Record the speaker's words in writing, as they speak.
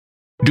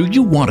Do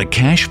you want a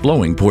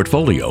cash-flowing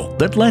portfolio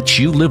that lets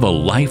you live a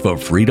life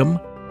of freedom?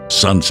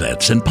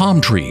 Sunsets and palm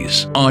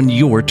trees on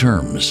your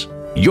terms.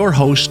 Your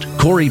host,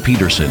 Corey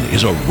Peterson,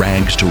 is a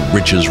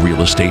rags-to-riches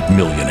real estate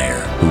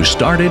millionaire who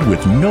started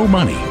with no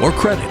money or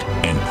credit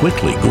and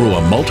quickly grew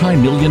a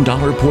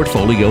multi-million-dollar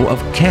portfolio of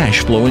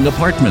cash-flowing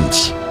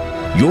apartments.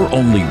 You're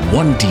only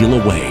one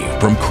deal away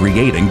from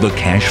creating the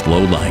cash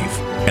flow life,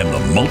 and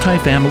the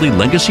Multifamily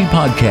Legacy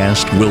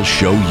Podcast will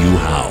show you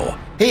how.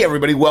 Hey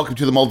everybody, welcome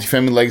to the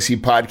Multifamily Legacy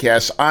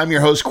Podcast. I'm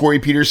your host, Corey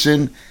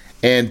Peterson,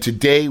 and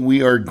today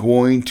we are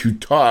going to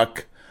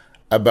talk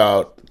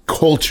about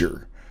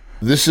culture.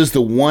 This is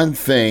the one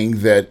thing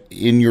that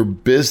in your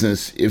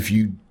business, if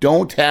you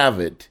don't have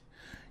it,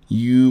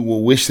 you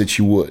will wish that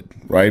you would,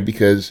 right?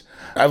 Because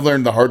I've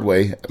learned the hard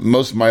way.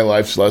 Most of my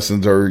life's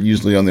lessons are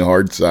usually on the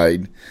hard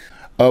side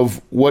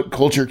of what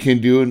culture can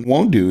do and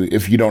won't do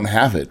if you don't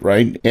have it,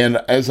 right? And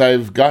as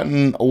I've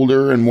gotten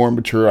older and more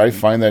mature, I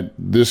find that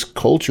this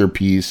culture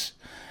piece,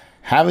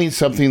 having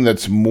something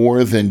that's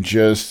more than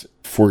just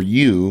for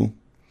you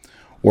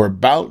or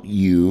about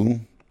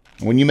you,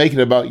 when you make it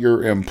about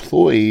your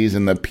employees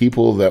and the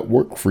people that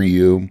work for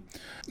you,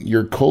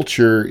 your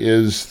culture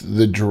is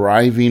the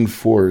driving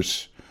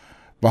force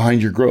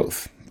behind your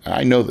growth.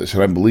 I know this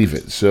and I believe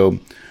it. So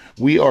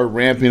we are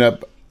ramping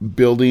up,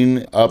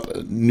 building up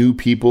new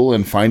people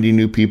and finding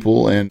new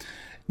people. And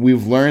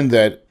we've learned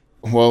that,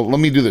 well, let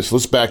me do this.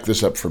 Let's back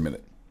this up for a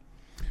minute.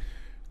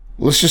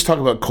 Let's just talk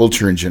about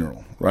culture in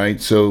general,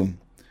 right? So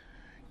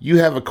you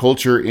have a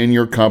culture in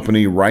your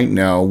company right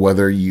now,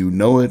 whether you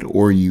know it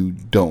or you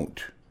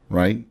don't,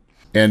 right?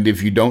 And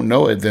if you don't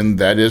know it, then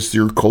that is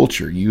your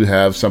culture. You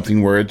have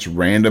something where it's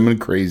random and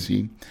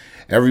crazy.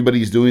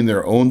 Everybody's doing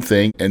their own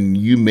thing, and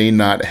you may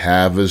not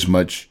have as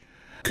much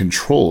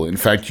control. In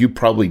fact, you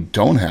probably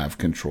don't have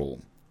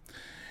control.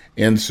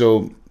 And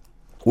so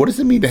what does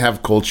it mean to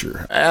have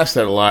culture? I ask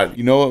that a lot.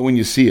 You know it when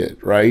you see it,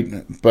 right?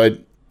 But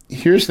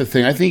here's the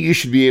thing. I think you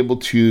should be able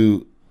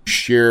to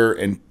share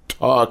and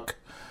talk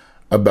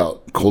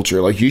about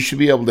culture. Like, you should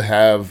be able to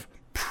have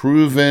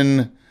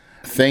proven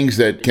things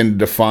that can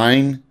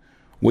define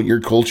what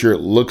your culture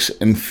looks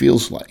and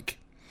feels like.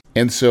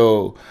 And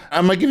so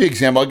I'm going to give you an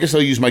example. I guess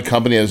I'll use my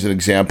company as an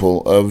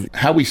example of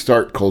how we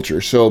start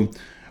culture. So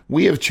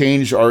we have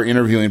changed our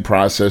interviewing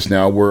process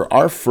now, where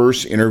our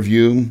first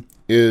interview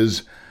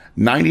is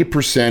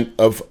 90%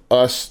 of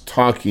us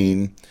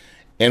talking,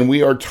 and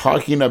we are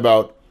talking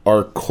about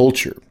our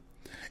culture.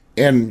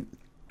 And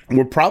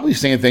we're probably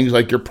saying things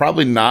like, you're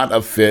probably not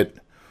a fit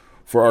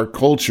for our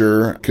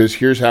culture because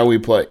here's how we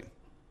play.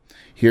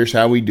 Here's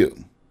how we do,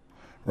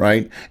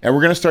 right? And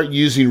we're going to start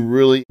using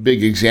really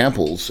big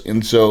examples.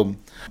 And so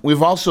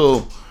we've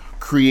also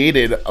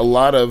created a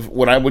lot of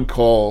what I would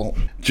call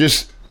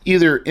just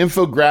either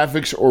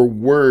infographics or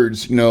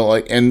words,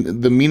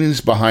 and the meanings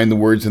behind the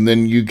words, and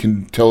then you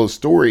can tell a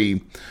story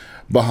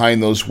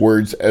behind those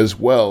words as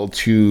well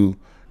to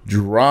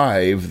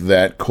drive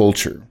that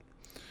culture.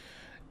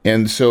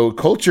 And so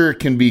culture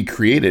can be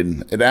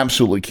created. It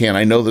absolutely can.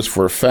 I know this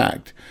for a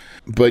fact.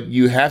 But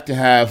you have to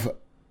have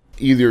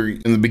either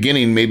in the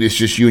beginning, maybe it's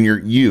just you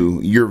and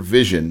your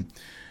vision,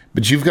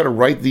 but you've got to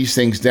write these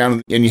things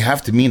down and you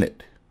have to mean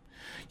it.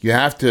 You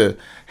have to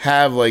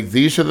have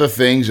these are the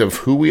things of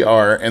who we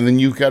are, and then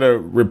you've got to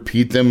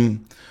repeat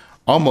them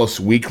almost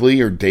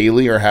weekly or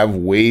daily, or have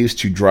ways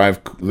to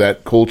drive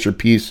that culture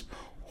piece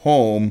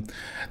home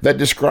that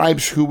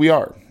describes who we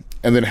are,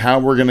 and then how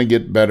we're going to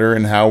get better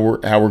and how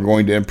we're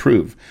going to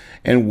improve.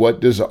 And what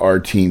does our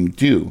team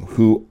do?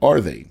 Who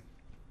are they?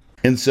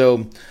 And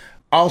so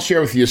I'll share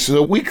with you.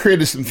 So we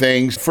created some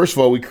things. First of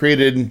all, we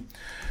created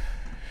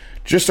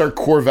just our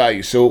core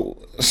values. So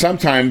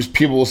sometimes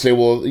people will say,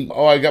 well,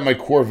 I got my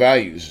core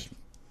values.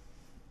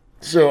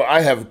 So I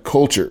have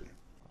culture,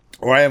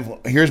 or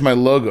here's my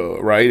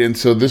logo, right? And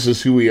so this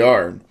is who we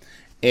are.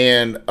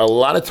 And a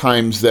lot of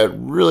times that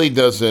really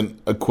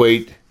doesn't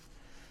equate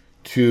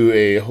to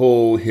a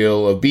whole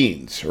hill of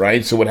beans,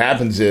 right? So what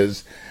happens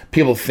is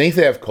people think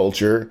they have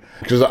culture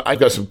because I've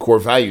got some core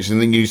values. And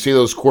then you say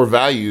those core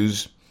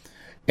values,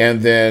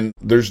 and then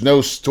there's no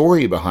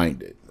story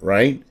behind it,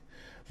 right?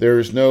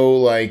 There's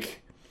no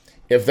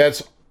if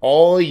that's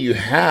all you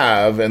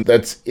have and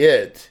that's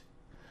it,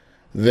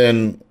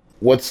 then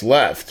what's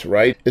left,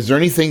 right? Is there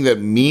anything that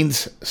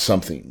means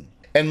something?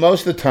 And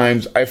most of the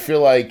times I feel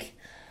like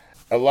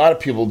a lot of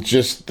people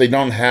they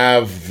don't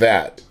have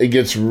that. It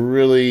gets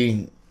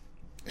really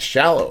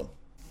shallow.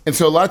 And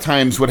so a lot of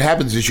times what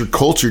happens is your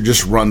culture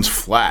just runs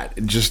flat.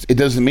 It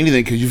doesn't mean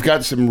anything because you've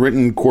got some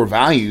written core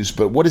values,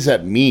 but what does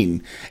that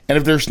mean? And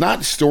if there's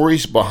not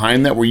stories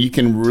behind that where you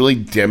can really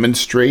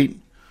demonstrate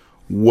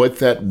what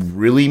that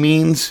really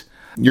means,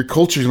 your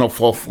culture is going to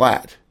fall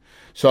flat.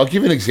 So I'll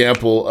give you an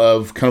example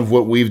of kind of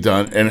what we've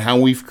done and how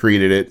we've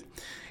created it,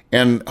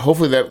 and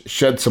hopefully that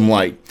sheds some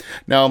light.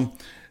 Now,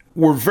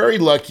 we're very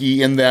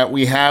lucky in that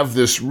we have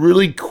this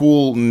really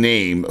cool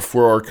name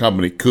for our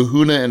company,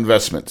 Kahuna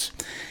Investments.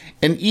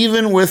 And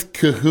even with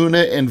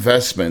Kahuna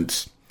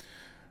Investments,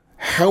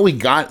 how we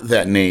got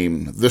that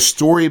name, the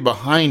story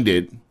behind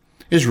it,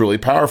 is really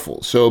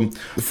powerful. So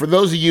for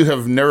those of you who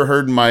have never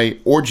heard my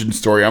origin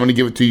story, I'm going to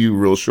give it to you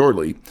real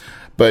shortly.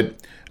 But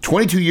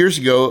 22 years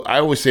ago, I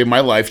always say my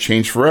life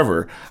changed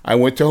forever. I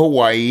went to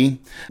Hawaii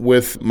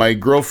with my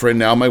girlfriend,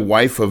 now my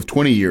wife of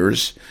 20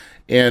 years,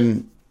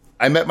 and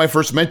I met my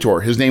first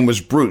mentor. His name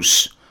was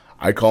Bruce.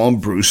 I call him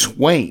Bruce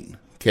Wayne,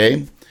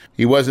 okay?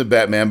 He wasn't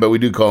Batman, but we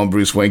do call him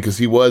Bruce Wayne because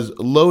he was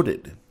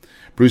loaded.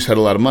 Bruce had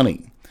a lot of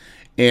money,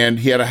 and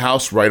he had a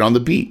house right on the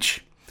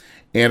beach.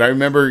 And I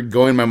remember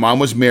going, my mom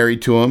was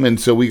married to him, and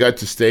so we got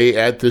to stay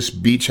at this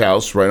beach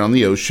house right on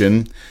the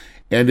ocean,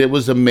 and it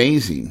was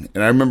amazing.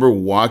 And I remember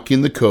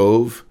walking the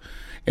cove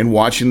and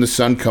watching the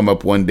sun come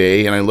up one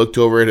day, and I looked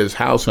over at his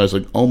house, and I was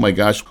like, oh my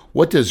gosh,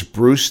 what does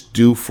Bruce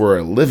do for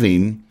a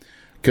living?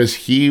 Because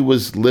he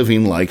was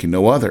living like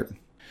no other.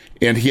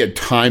 And he had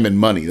time and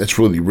money. That's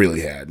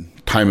really had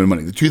time and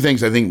money. The two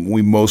things I think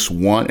we most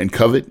want and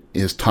covet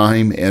is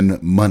time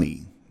and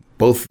money,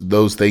 both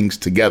those things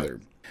together.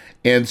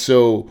 And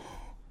so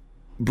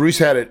Bruce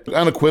had it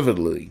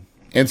unequivocally.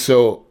 And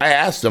so I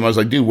asked him, I was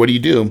like, dude, what do you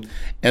do?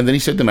 And then he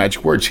said the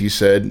magic words. He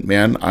said,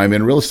 man, I'm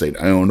in real estate.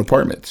 I own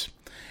apartments.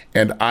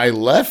 And I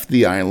left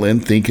the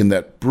island thinking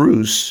that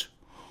Bruce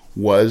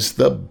was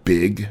the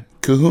big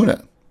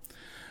kahuna.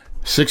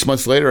 6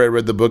 months later, I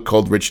read the book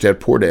called Rich Dad,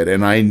 Poor Dad.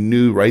 And I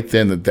knew right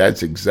then that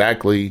that's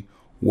exactly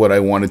what I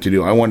wanted to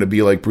do. I wanted to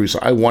be like Bruce.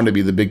 I wanted to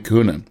be the big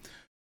kahuna.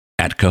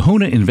 At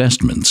Kahuna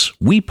Investments,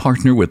 we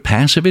partner with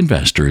passive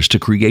investors to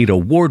create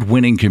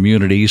award-winning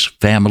communities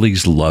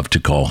families love to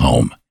call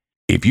home.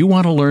 If you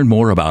want to learn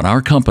more about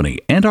our company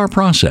and our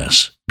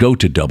process, go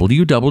to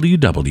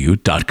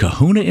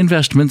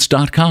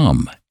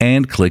www.kahunainvestments.com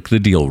and click the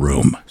deal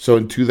room. So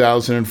in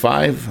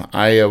 2005,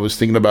 I was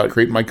thinking about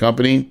creating my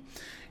company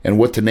and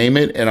what to name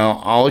it. And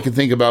all I could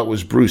think about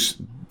was Bruce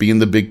being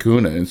the big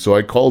kahuna. And so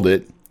I called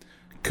it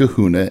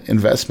Kahuna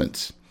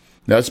Investments.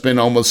 Now it's been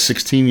almost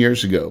 16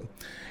 years ago.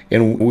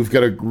 And we've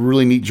got a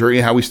really neat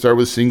journey how we started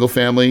with single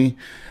family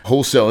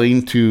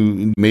wholesaling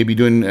to maybe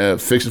doing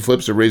fix and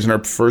flips or raising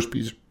our first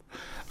piece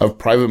of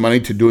private money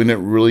to doing it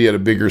really at a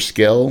bigger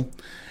scale,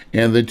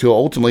 and then to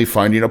ultimately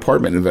finding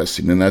apartment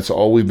investing. And that's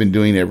all we've been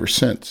doing ever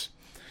since.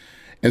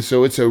 And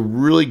so it's a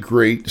really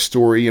great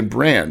story and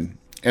brand.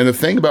 And the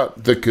thing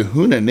about the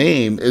Kahuna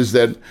name is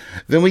that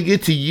then we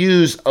get to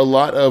use a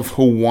lot of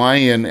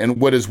Hawaiian, and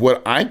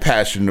what I'm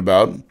passionate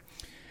about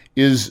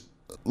is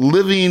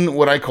living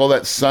what I call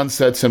that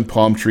sunsets and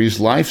palm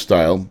trees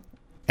lifestyle,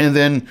 and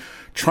then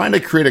trying to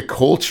create a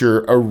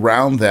culture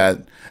around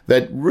that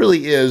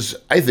really is,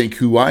 I think,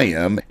 who I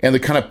am and the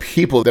kind of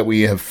people that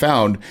we have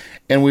found.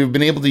 And we've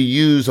been able to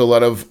use a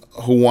lot of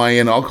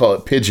Hawaiian, I'll call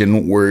it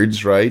pidgin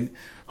words, right?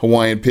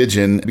 Hawaiian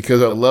pidgin,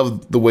 because I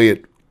love the way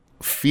it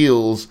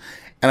feels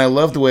and I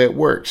love the way it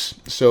works.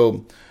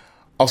 So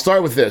I'll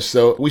start with this.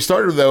 So we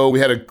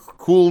had a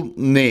cool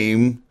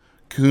name,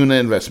 Kahuna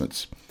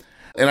Investments.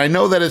 And I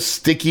know that it's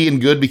sticky and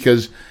good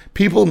because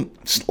people, a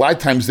lot of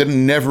times, they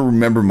never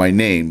remember my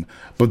name,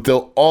 but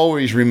they'll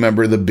always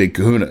remember the big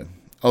kahuna.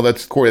 Oh,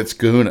 that's Corey, that's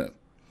Kahuna.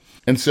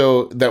 And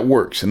so that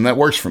works, and that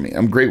works for me.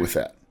 I'm great with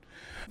that.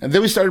 And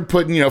then we started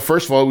putting,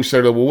 first of all,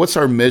 well, what's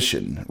our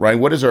mission, right?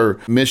 What is our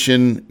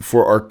mission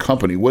for our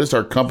company? What does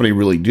our company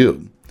really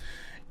do?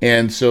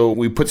 And so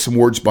we put some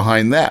words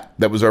behind that.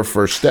 That was our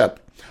first step,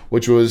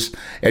 which was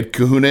at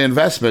Kahuna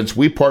Investments,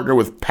 we partner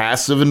with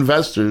passive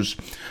investors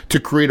to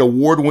create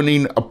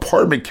award-winning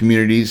apartment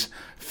communities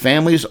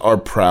families are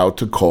proud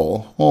to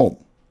call home.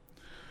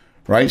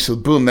 Right? So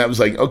boom, that was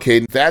like,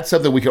 okay, that's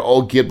something we can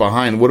all get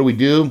behind. What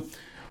do?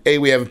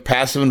 We have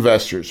passive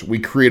investors. We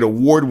create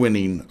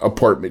award-winning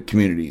apartment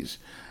communities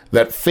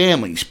that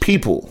families,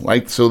 people,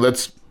 right? So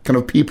that's kind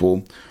of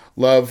people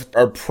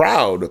are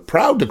proud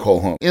to call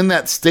home. In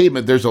that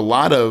statement, there's a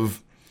lot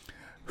of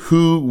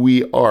who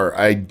we are,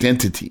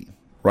 identity,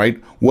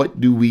 right?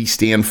 What do we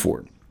stand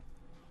for?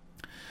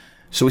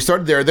 So we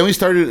started there. Then we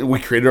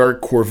created our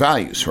core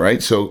values,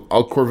 right? So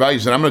all core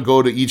values, and I'm going to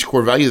go to each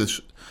core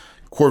values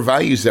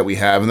that we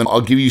have, and then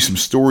I'll give you some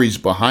stories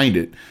behind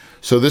it.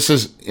 So this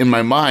is, in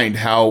my mind,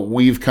 how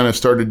we've kind of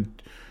started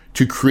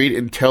to create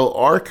and tell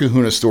our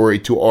Kahuna story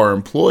to our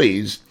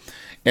employees.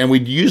 And we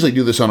usually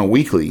do this on a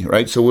weekly,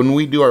 right? So when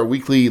we do our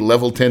weekly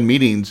level 10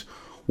 meetings,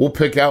 we'll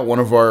pick out one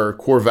of our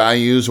core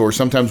values, or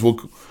sometimes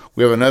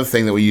we have another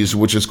thing that we use,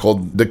 which is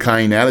called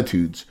decaying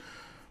attitudes,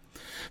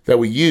 that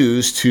we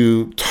use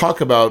to talk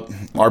about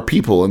our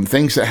people and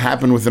things that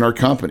happen within our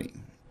company.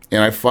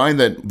 And I find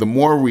that the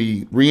more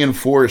we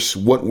reinforce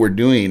what we're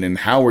doing and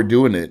how we're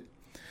doing it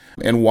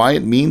and why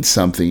it means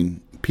something,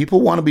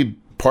 people want to be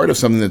part of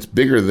something that's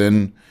bigger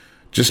than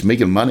just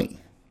making money,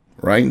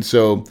 right? And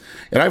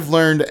I've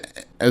learned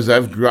as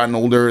I've gotten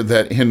older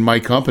that in my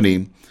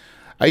company,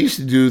 I used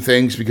to do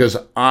things because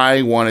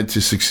I wanted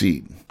to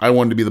succeed. I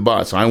wanted to be the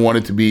boss.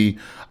 It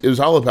was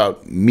all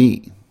about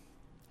me.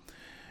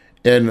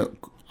 And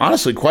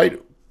honestly,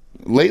 quite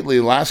lately,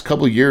 the last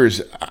couple of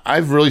years,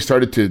 I've really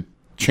started to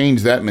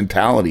change that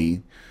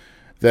mentality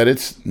that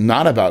it's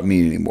not about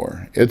me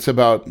anymore. It's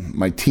about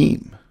my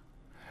team.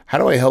 How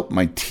do I help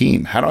my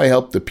team? How do I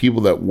help the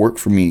people that work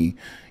for me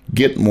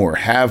get more,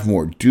 have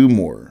more, do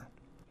more.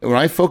 When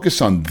I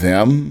focus on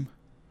them,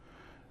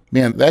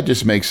 man, that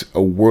just makes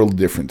a world of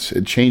difference.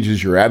 It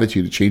changes your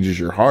attitude, it changes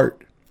your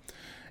heart,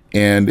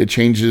 and it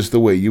changes the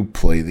way you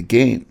play the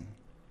game.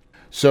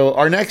 So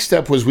our next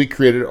step was we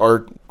created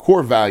our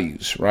core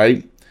values,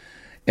 right?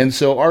 And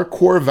so our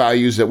core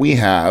values that we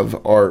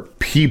have are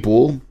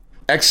people,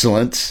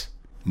 excellence,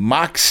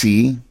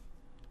 moxie,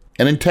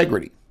 and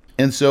integrity.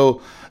 And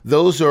so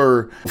those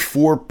are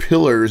 4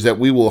 pillars that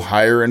we will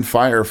hire and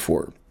fire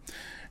for.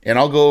 And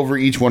I'll go over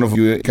each one of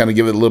you, kind of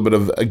give it a little bit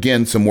of,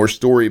 again, some more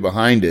story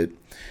behind it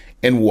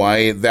and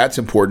why that's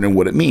important and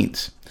what it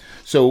means.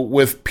 So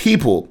with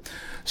people,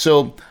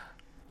 so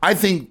I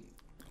think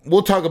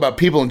we'll talk about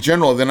people in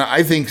general. Then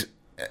I think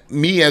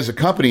me as a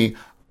company,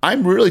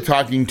 I'm really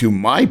talking to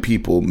my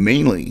people,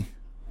 mainly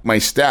my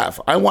staff.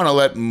 I want to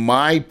let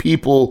my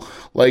people,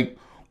 like,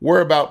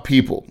 we're about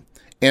people.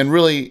 And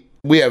really,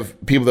 we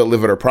have people that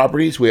live at our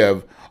properties. We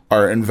have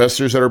our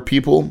investors that are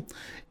people.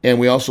 And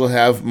we also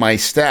have my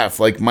staff,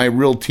 like my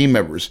real team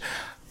members.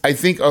 I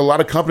think a lot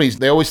of companies,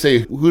 they always say,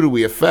 who do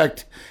we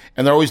affect?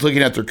 And they're always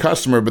looking at their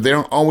customer, but they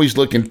don't always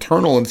look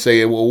internal and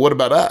say, well, what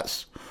about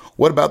us?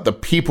 What about the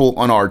people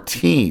on our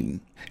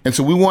team? And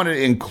so we want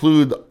to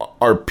include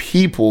our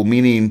people,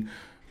 meaning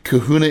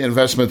Kahuna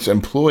Investments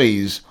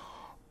employees,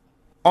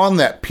 on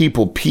that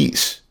people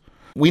piece.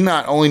 We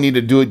not only need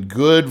to do it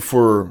good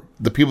for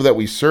the people that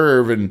we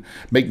serve and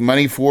make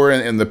money for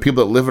and the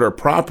people that live at our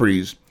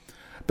properties,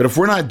 but if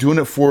we're not doing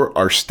it for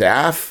our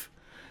staff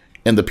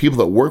and the people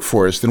that work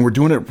for us, then we're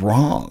doing it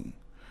wrong.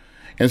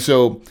 And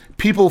so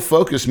people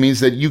focus means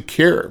that you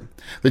care,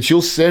 that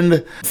you'll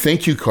send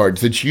thank you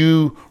cards, that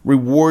you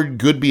reward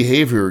good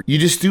behavior. You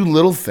just do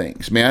little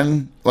things,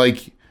 man.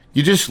 Like,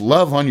 you just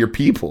love on your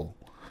people.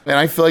 And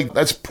I feel like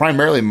that's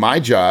primarily my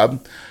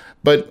job.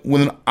 But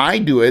when I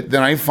do it,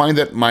 then I find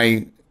that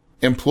my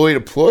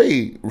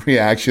employee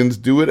reactions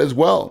do it as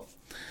well.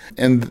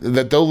 And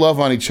that they'll love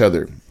on each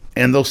other.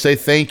 And they'll say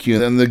thank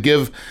you. And they'll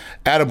give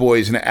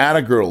attaboys and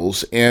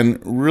attagirls and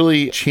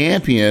really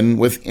champion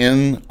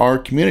within our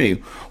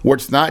community where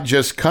it's not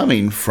just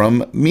coming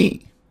from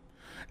me.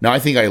 Now, I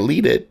think I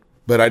lead it,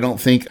 but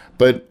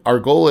our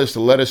goal is to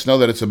let us know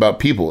that it's about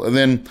people. And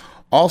then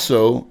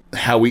also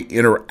how we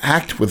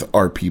interact with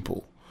our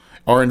people.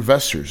 Our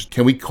investors,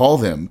 can we call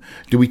them?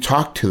 Do we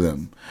talk to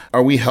them?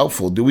 Are we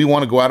helpful? Do we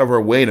want to go out of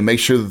our way to make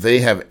sure that they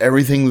have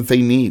everything that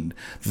they need?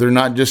 They're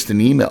not just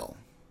an email.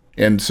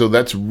 And so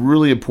that's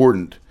really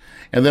important.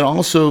 And then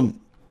also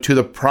to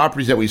the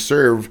properties that we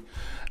serve,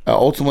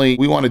 ultimately,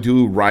 we want to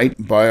do right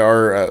by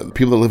our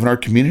people that live in our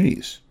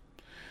communities.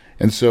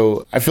 And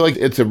so I feel like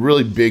it's a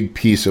really big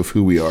piece of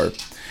who we are.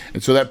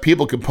 And so that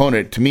people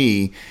component, to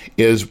me,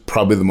 is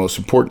probably the most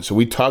important. So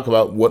we talk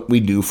about what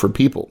we do for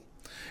people.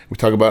 We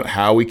talk about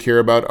how we care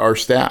about our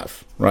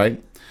staff, right?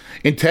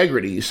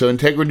 Integrity. So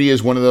integrity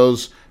is one of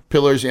those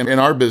pillars in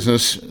our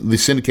business, the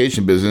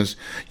syndication business.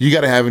 You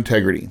got to have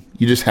integrity.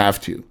 You just have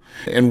to.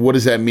 And what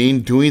does that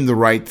mean? Doing the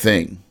right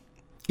thing,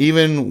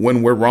 even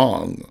when we're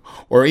wrong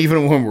or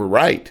even when we're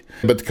right,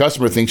 but the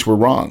customer thinks we're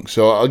wrong.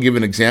 So I'll give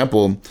an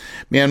example.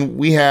 Man,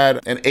 we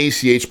had an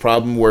ACH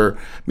problem where,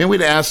 man,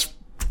 we'd asked,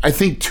 I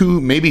think 2,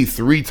 maybe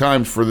 3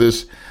 times for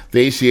the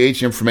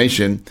ACH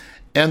information,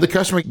 and the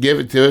customer gave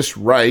it to us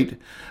right,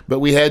 but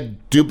we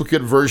had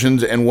duplicate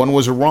versions and one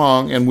was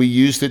wrong, and we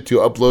used it to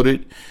upload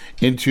it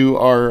into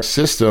our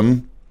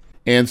system.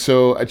 And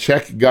so a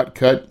check got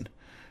cut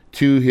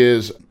to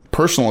his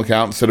personal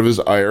account instead of his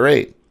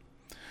IRA.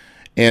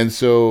 And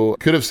so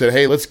could have said,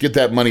 hey, let's get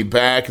that money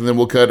back, and then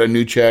we'll cut a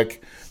new check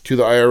to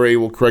the IRA.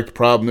 We'll correct the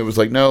problem. It was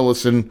like, no,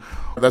 listen,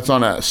 that's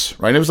on us,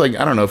 right? It was like,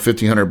 I don't know,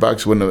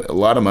 $1,500 wasn't a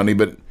lot of money,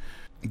 but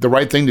the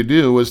right thing to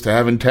do was to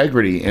have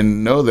integrity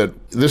and know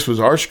that this was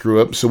our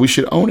screw up, so we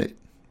should own it.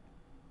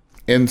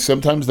 And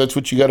sometimes that's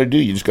what you got to do.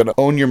 You just got to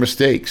own your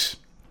mistakes.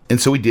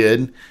 And so we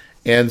did.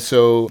 And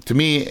so to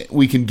me,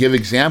 we can give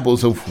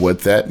examples of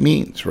what that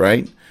means,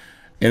 right?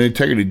 And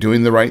integrity,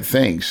 doing the right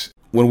things.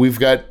 When we've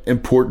got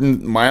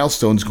important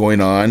milestones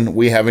going on,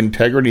 we have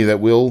integrity that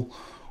we'll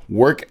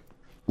work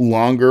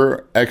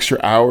longer, extra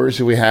hours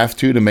if we have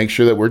to make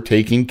sure that we're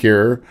taking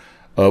care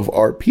of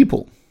our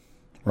people,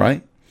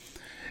 right?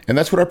 And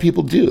that's what our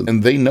people do.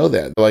 And they know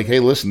that. They're like, hey,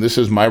 listen, this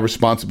is my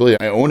responsibility.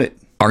 I own it.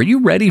 Are you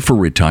ready for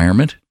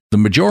retirement? The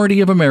majority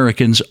of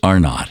Americans are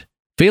not.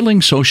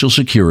 Failing Social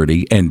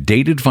Security and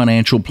dated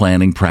financial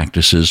planning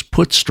practices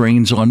put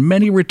strains on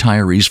many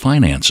retirees'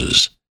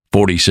 finances.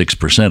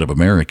 46% of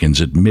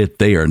Americans admit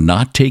they are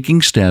not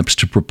taking steps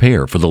to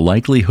prepare for the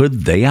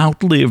likelihood they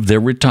outlive their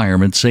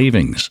retirement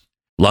savings.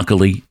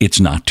 Luckily, it's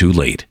not too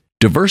late.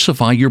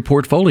 Diversify your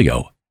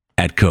portfolio.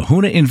 At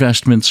Kahuna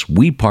Investments,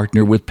 we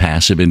partner with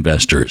passive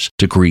investors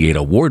to create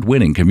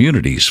award-winning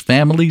communities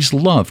families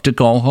love to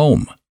call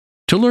home.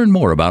 To learn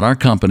more about our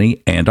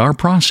company and our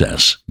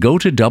process, go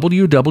to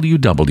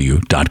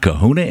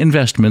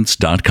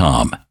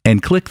www.kahunainvestments.com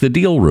and click the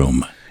deal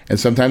room. And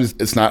sometimes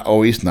it's not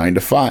always 9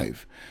 to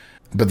 5,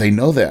 but they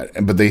know that.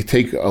 But they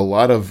take a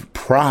lot of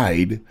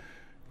pride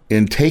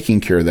in taking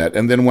care of that.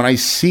 And then when I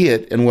see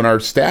it and when our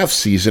staff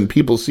sees and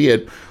people see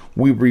it,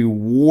 we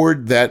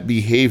reward that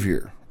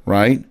behavior,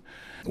 right?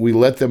 We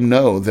let them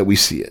know that we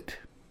see it.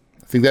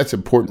 I think that's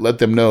important. Let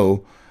them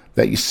know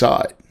that you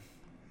saw it.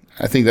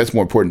 I think that's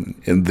more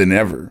important than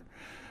ever,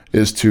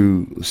 is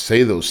to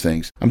say those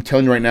things. I'm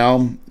telling you right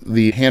now,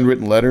 the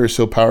handwritten letter is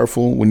so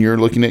powerful when you're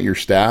looking at your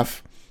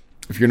staff.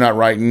 If you're not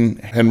writing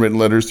handwritten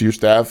letters to your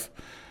staff,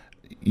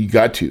 you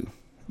got to.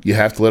 You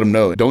have to let them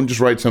know. Don't just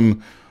write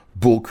some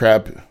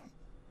bullcrap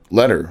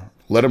letter.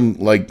 Let them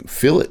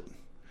feel it.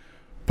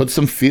 Put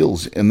some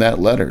feels in that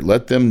letter.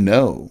 Let them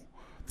know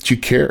that you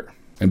care,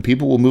 and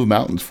people will move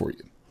mountains for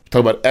you.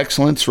 Talk about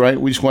excellence, right?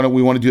 We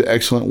want to do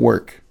excellent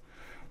work,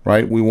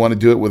 right? We want to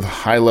do it with a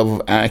high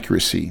level of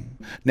accuracy.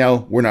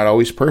 Now, we're not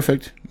always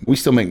perfect. We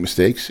still make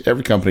mistakes.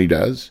 Every company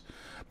does,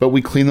 but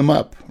we clean them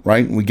up,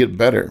 right? And we get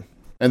better.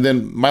 And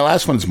then my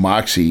last one is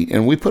moxie.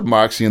 And we put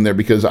moxie in there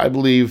because I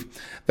believe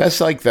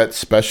that's like that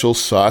special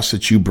sauce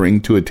that you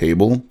bring to a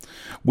table.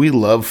 We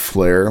love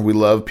flair. We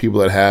love people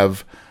that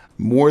have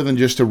more than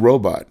just a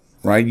robot,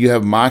 right? You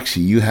have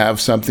moxie. You have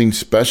something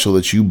special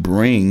that you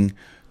bring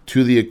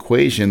to the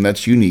equation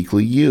that's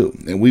uniquely you.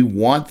 And we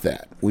want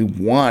that. We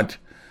want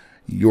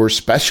your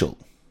special,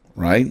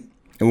 right? And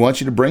we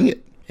want you to bring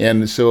it.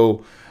 And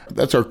so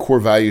that's our core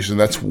values. And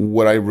that's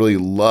what I really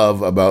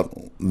love about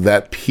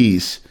that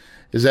piece,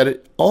 is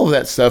that all of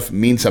that stuff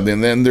means something.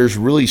 And then there's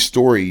really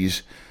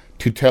stories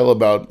to tell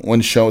about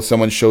when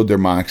someone showed their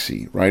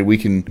moxie, right? We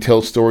can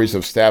tell stories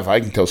of staff. I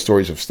can tell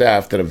stories of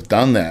staff that have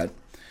done that.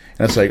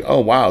 And it's like, oh,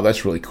 wow,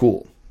 that's really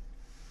cool.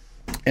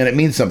 And it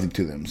means something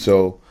to them.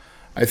 So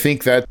I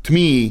think that, to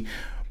me,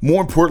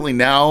 more importantly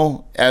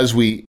now, as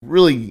we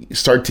really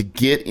start to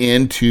get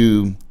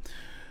into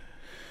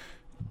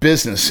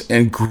business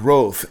and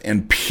growth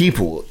and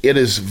people, it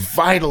is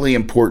vitally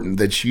important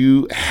that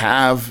you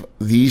have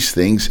these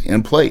things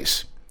in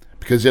place,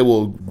 because it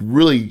will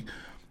really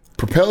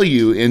propel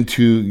you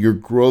into your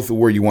growth of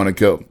where you want to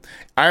go.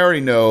 I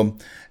already know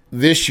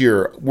this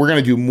year we're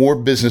going to do more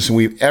business than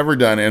we've ever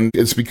done, and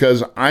it's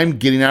because I'm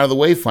getting out of the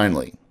way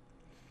finally.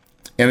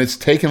 And it's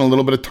taken a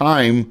little bit of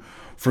time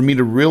for me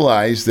to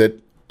realize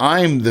that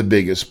I'm the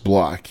biggest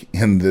block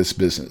in this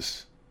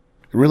business.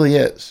 It really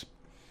is.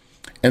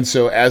 And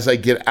so as I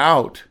get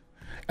out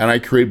and I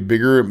create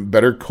bigger,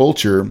 better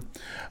culture,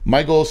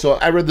 my goal, so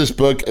I read this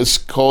book, it's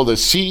called The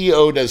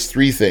CEO Does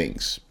Three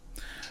Things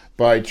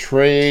by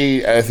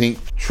Trey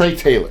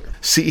Taylor.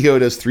 CEO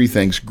Does Three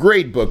Things.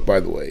 Great book,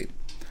 by the way.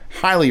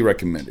 Highly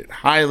recommend it.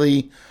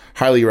 Highly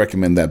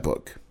recommend that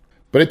book.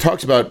 But it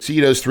talks about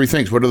CEO does three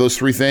things. What are those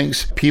three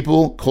things?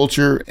 People,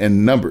 culture,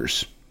 and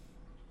numbers.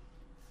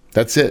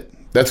 That's it.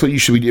 That's what you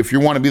should be. If you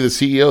want to be the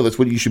CEO, that's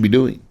what you should be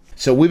doing.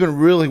 So we've been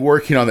really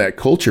working on that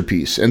culture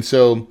piece. And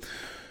so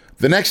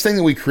the next thing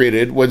that we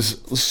created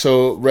was,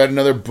 read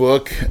another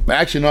book.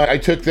 Actually, no, I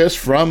took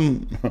this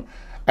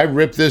I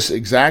ripped this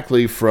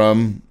exactly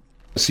from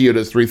CEO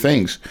Does Three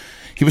Things.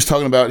 He was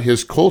talking about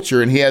his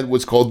culture, and he had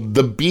what's called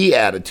the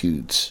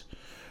Beatitudes,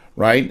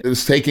 right?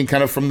 It's taken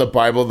kind of from the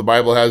Bible. The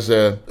Bible has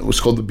what's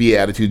called the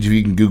Beatitudes. If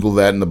you can Google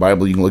that in the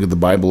Bible, you can look at the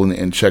Bible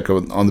and check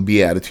on the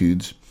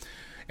Beatitudes.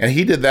 And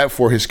he did that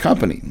for his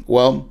company.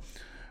 Well,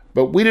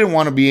 but we didn't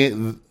want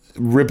to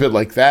rip it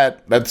like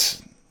that.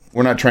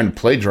 We're not trying to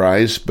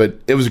plagiarize,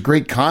 but it was a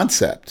great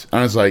concept. And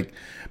I was like,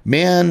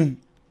 man,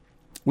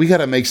 we got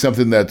to make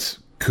something that's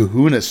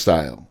Kahuna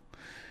style.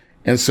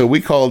 And so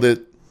we called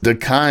it the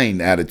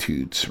kind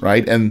attitudes,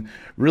 right? And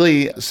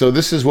really, so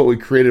this is what we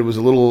created, was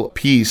a little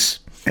piece.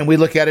 And we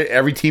look at it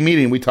every team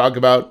meeting. We talk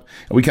about,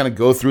 and we kind of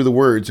go through the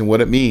words and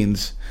what it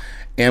means.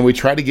 And we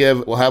try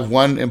to we'll have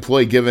one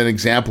employee give an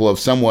example of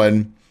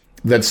someone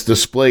that's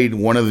displayed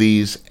one of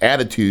these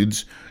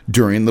attitudes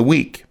during the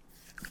week.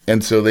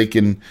 And so they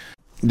can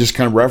just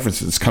kind of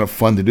reference it. It's kind of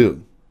fun to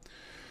do.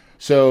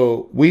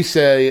 So we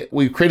created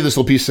this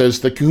little piece that says,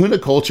 the Kahuna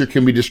culture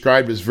can be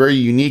described as very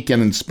unique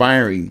and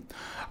inspiring.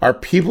 Our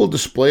people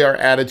display our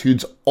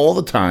attitudes all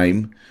the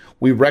time.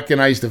 We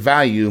recognize the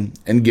value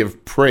and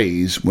give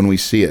praise when we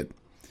see it.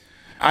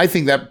 I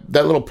think that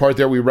little part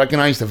there, we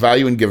recognize the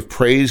value and give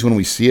praise when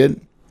we see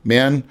it.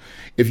 Man,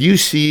 if you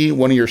see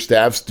one of your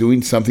staffs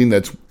doing something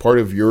that's part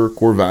of your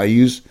core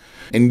values,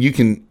 and you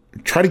can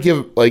try to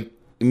give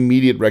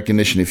immediate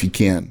recognition if you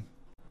can.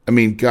 I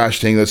mean, gosh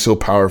dang, that's so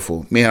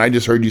powerful. Man, I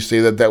just heard you say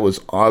that. That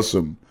was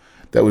awesome.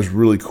 That was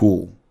really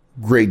cool.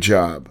 Great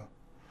job.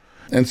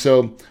 And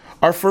so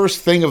our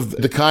first thing of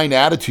the kind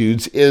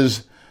attitudes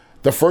is,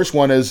 the first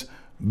one is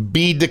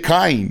be the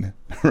kind,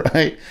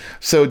 right?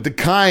 So the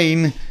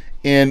kind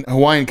in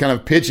Hawaiian kind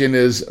of pidgin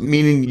is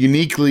meaning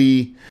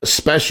uniquely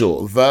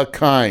special, the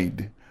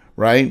kind,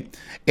 right?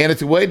 And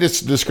it's a way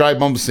to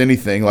describe almost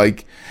anything,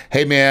 like,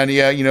 hey man,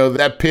 yeah,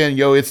 that pen,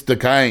 it's the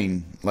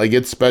kind,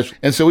 it's special.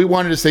 And so we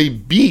wanted to say,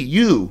 be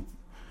you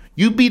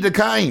be the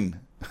kind.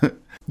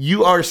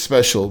 You are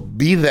special.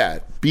 Be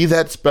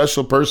that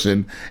special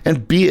person,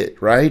 and be it,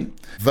 right?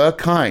 The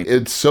kind.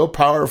 It's so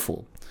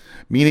powerful.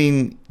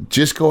 Meaning,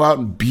 just go out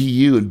and be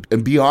you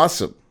and be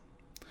awesome.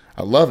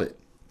 I love it.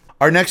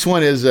 Our next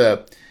one is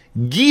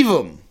Give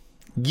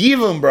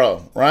them,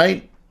 bro,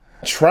 right?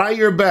 Try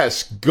your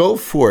best. Go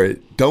for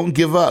it. Don't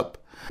give up.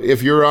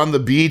 If you're on the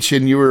beach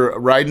and you were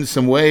riding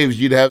some waves,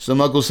 you'd have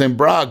some uncles saying,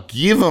 bro.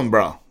 Give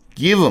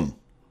them.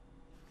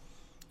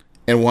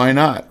 And why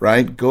not,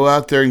 right? Go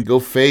out there and go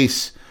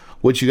face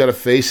what you got to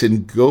face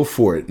and go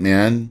for it,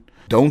 man.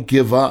 Don't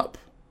give up.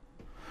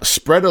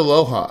 Spread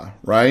aloha,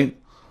 right?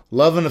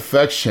 Love and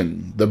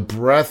affection, the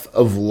breath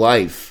of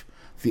life,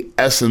 the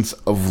essence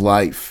of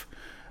life.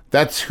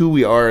 That's who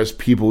we are as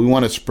people. We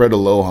want to spread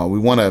aloha. We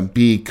want to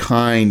be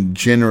kind,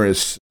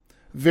 generous,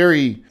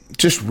 very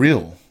just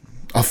real,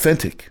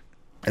 authentic.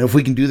 And if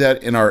we can do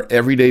that in our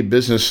everyday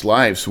business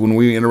lives, when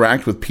we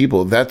interact with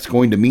people, that's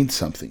going to mean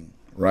something,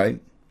 right?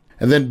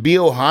 And then be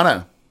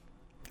ohana,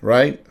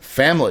 right?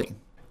 Family.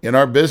 In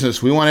our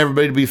business, we want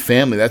everybody to be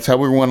family. That's how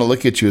we want to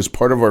look at you, as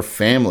part of our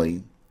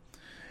family.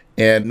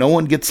 And no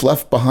one gets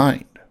left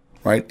behind,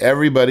 right?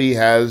 Everybody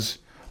has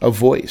a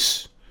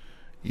voice.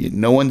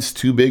 No one's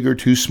too big or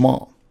too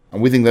small.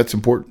 And we think that's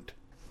important.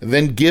 And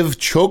then give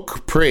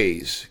choke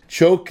praise.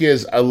 Choke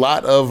is a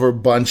lot of or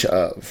bunch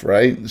of,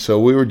 right? So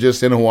we were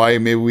just in Hawaii.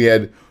 Maybe we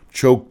had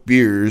choke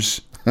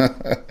beers.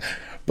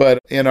 But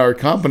in our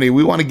company,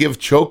 we want to give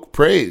choke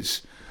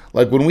praise.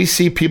 Like when we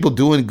see people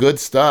doing good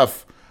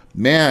stuff,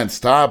 man,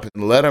 stop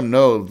and let them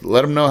know.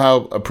 Let them know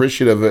how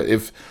appreciative.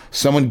 If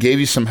someone gave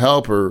you some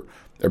help or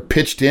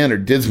pitched in or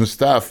did some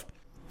stuff,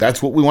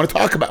 that's what we want to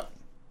talk about.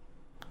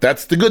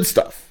 That's the good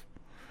stuff.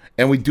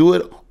 And we do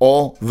it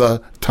all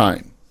the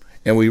time.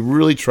 And we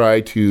really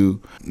try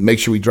to make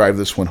sure we drive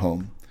this one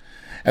home.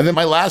 And then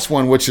my last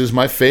one, which is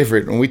my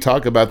favorite, and we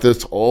talk about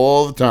this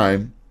all the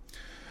time,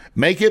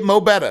 make it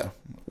mo better.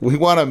 We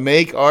want to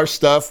make our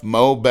stuff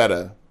mo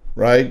better,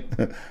 right?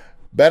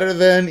 Better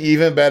than,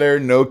 even better,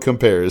 no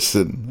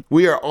comparison.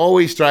 We are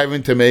always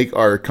striving to make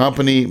our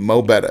company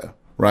mo better,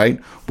 right?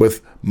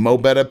 With mo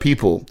better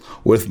people,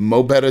 with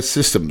mo better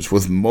systems,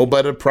 with mo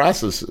better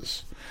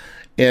processes.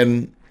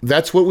 And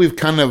that's what we've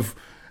kind of,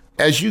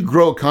 as you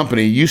grow a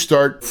company, you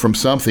start from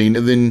something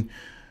and then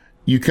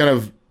you kind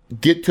of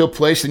get to a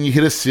place and you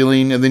hit a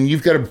ceiling and then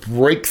you've got to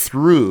break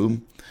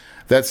through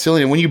that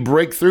ceiling. And when you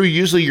break through,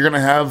 usually you're going to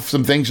have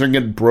some things that are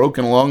going to get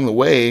broken along the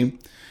way.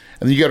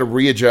 And then you got to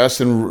readjust,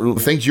 and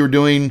things you're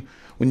doing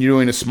when you're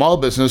doing a small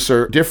business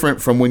are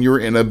different from when you're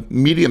in a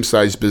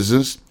medium-sized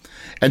business,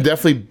 and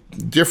definitely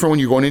different when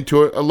you're going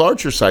into a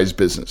larger-sized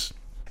business.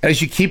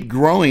 As you keep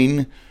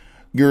growing,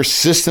 your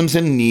systems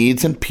and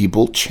needs and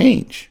people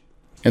change.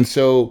 And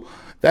so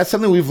that's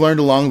something we've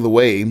learned along the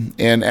way.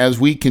 And as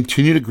we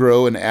continue to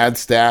grow and add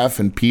staff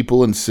and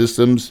people and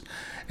systems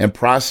and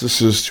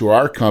processes to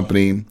our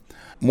company,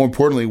 more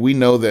importantly, we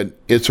know that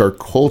it's our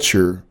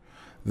culture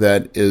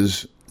that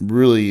is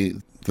really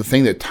the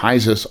thing that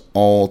ties us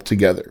all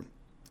together.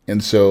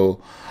 And so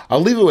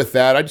I'll leave it with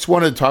that. I just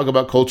wanted to talk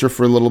about culture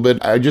for a little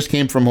bit. I just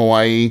came from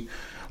Hawaii,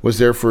 was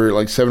there for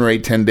like 7 or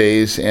 8, 10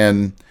 days.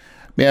 And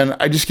man,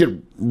 I just get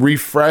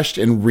refreshed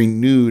and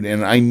renewed.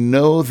 And I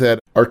know that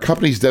our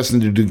company's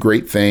destined to do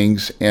great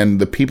things and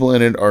the people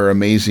in it are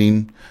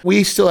amazing.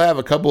 We still have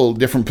a couple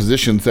different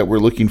positions that we're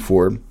looking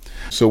for.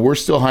 So we're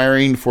still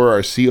hiring for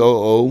our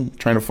COO,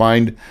 trying to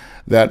find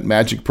that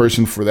magic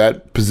person for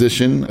that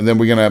position. And then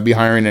we're going to be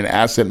hiring an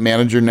asset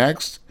manager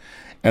next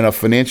and a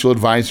financial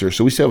advisor.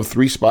 So we still have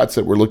 3 spots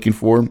that we're looking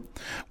for.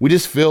 We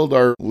just filled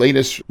our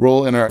latest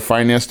role in our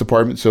finance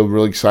department, so we're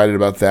really excited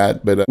about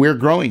that. But we're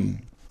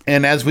growing.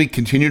 And as we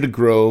continue to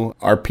grow,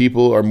 our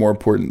people are more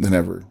important than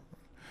ever.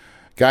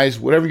 Guys,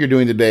 whatever you're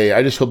doing today,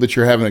 I just hope that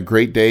you're having a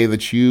great day,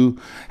 that you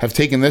have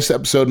taken this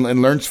episode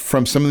and learned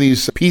from some of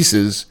these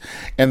pieces,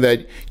 and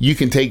that you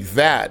can take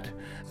that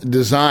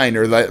design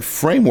or that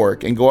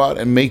framework and go out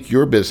and make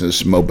your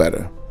business mo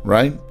better,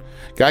 right?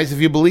 Guys,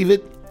 if you believe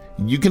it,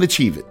 you can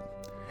achieve it,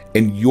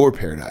 and your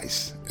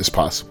paradise is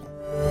possible.